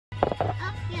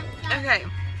Okay,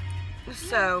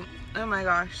 so, oh my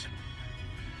gosh.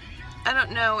 I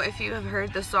don't know if you have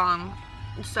heard the song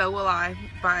So Will I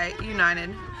by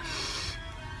United.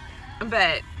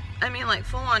 But, I mean, like,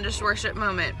 full on just worship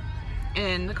moment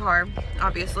in the car,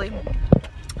 obviously,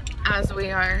 as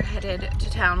we are headed to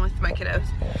town with my kiddos.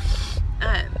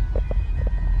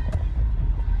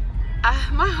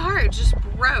 My heart just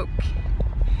broke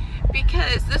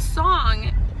because this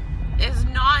song is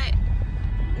not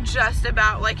just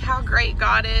about like how great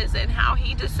God is and how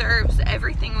He deserves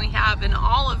everything we have and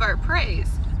all of our praise,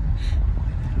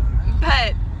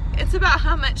 but it's about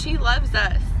how much He loves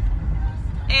us.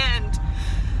 And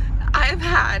I've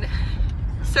had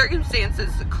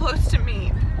circumstances close to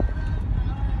me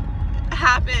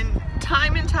happen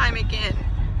time and time again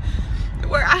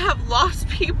where I have lost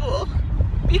people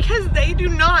because they do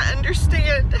not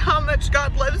understand how much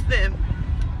God loves them.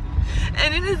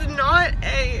 And it is not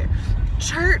a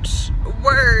church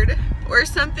word or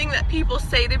something that people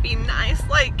say to be nice.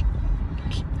 Like,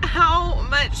 how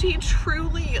much He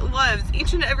truly loves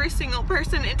each and every single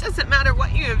person. It doesn't matter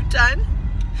what you have done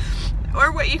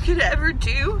or what you could ever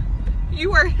do.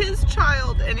 You are His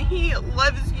child and He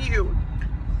loves you.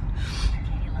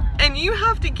 And you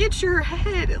have to get your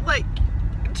head like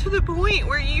to the point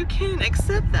where you can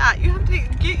accept that. You have to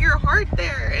get your heart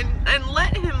there and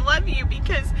let Him love you,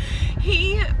 because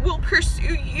He will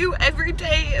pursue you every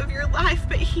day of your life,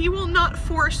 but He will not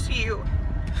force you.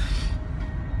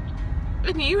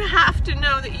 And you have to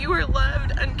know that you are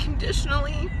loved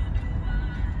unconditionally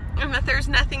and that there's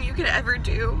nothing you could ever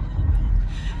do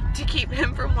to keep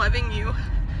Him from loving you.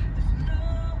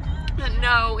 And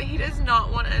no, He does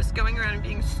not want us going around and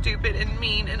being stupid and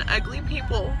mean and ugly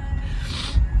people.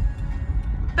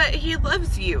 But He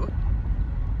loves you.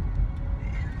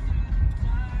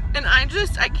 And I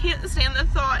can't stand the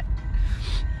thought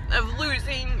of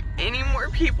losing any more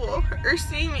people or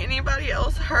seeing anybody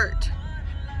else hurt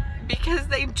because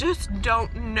they just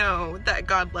don't know that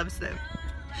God loves them.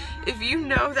 If you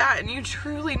know that and you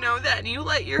truly know that and you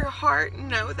let your heart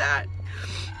know that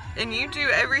and you do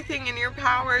everything in your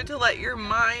power to let your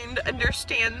mind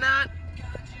understand that,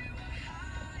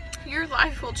 your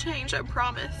life will change, I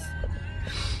promise.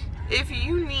 If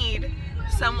you need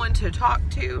someone to talk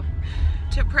to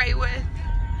pray with,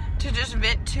 to just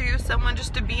vent to, someone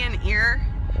just to be an ear,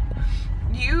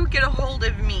 you get a hold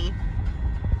of me.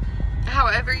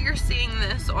 However you're seeing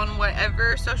this, on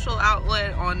whatever social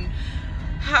outlet, on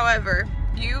however,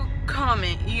 you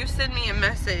comment, you send me a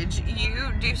message,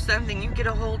 you do something, you get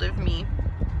a hold of me.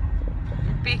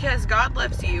 Because God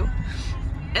loves you,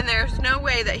 and there's no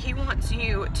way that He wants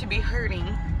you to be hurting.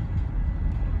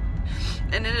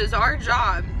 And it is our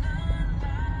job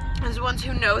as ones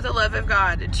who know the love of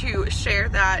God to share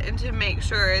that and to make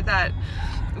sure that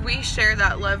we share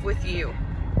that love with you.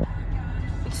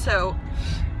 So,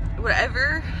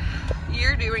 whatever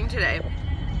you're doing today,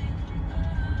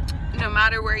 no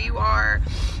matter where you are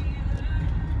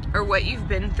or what you've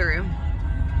been through,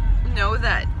 know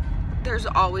that there's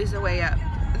always a way up.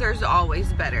 There's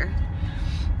always better.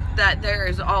 That there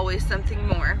is always something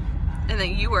more. And that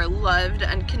you are loved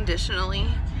unconditionally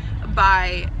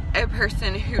by a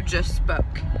person who just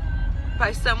spoke.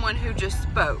 By someone who just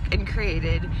spoke and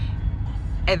created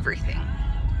everything.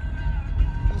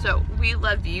 So, we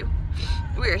love you.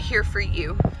 We are here for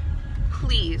you.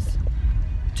 Please,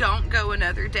 don't go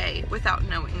another day without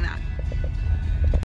knowing that.